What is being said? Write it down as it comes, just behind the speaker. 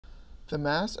The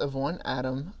mass of one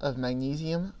atom of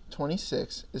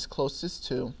magnesium-26 is closest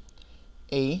to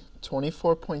A.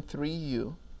 24.3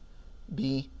 U,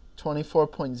 B.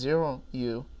 24.0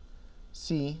 U,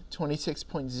 C.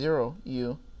 26.0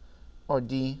 U, or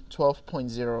D.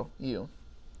 12.0 U.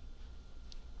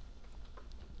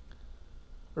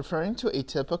 Referring to a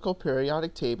typical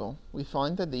periodic table, we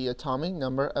find that the atomic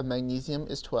number of magnesium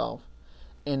is 12,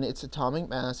 and its atomic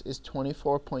mass is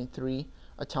 24.3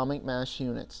 atomic mass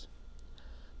units.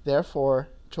 Therefore,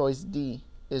 choice D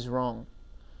is wrong.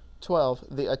 12,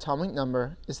 the atomic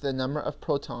number, is the number of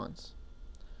protons.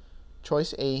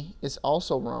 Choice A is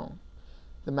also wrong.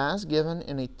 The mass given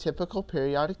in a typical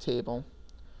periodic table,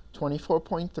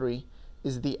 24.3,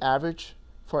 is the average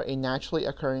for a naturally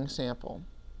occurring sample.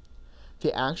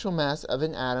 The actual mass of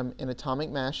an atom in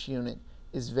atomic mass unit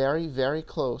is very, very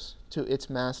close to its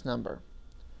mass number.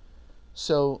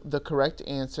 So the correct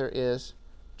answer is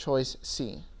choice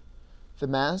C. The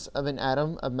mass of an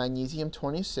atom of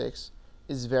magnesium-26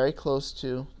 is very close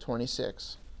to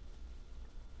 26.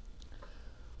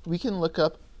 We can look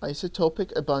up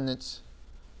isotopic abundance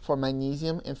for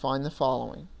magnesium and find the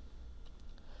following.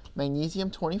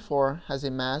 Magnesium-24 has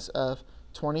a mass of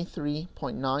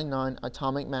 23.99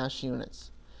 atomic mass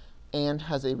units and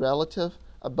has a relative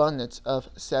abundance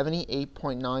of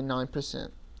 78.99%.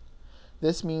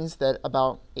 This means that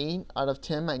about 8 out of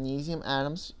 10 magnesium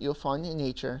atoms you'll find in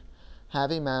nature have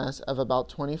a mass of about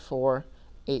 24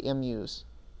 AMUs.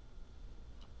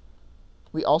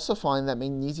 We also find that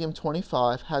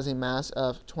magnesium-25 has a mass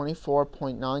of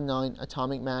 24.99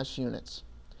 atomic mass units.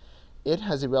 It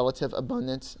has a relative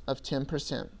abundance of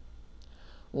 10%.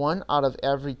 1 out of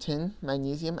every 10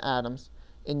 magnesium atoms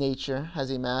in nature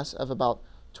has a mass of about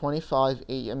 25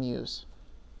 AMUs.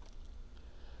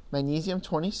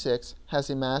 Magnesium-26 has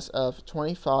a mass of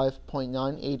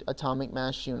 25.98 atomic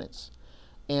mass units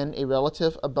and a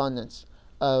relative abundance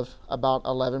of about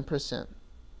 11%.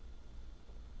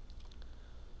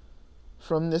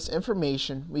 From this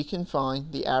information, we can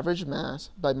find the average mass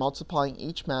by multiplying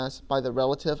each mass by the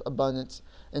relative abundance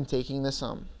and taking the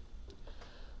sum.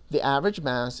 The average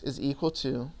mass is equal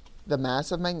to the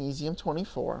mass of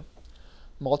magnesium-24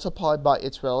 multiplied by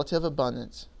its relative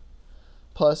abundance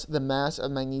plus the mass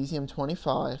of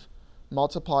magnesium-25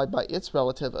 multiplied by its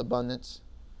relative abundance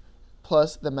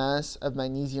plus the mass of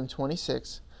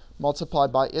magnesium-26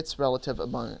 multiplied by its relative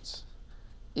abundance.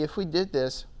 If we did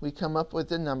this, we come up with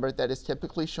the number that is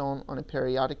typically shown on a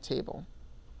periodic table,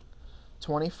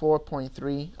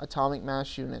 24.3 atomic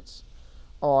mass units,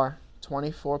 or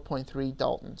 24.3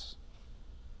 Daltons.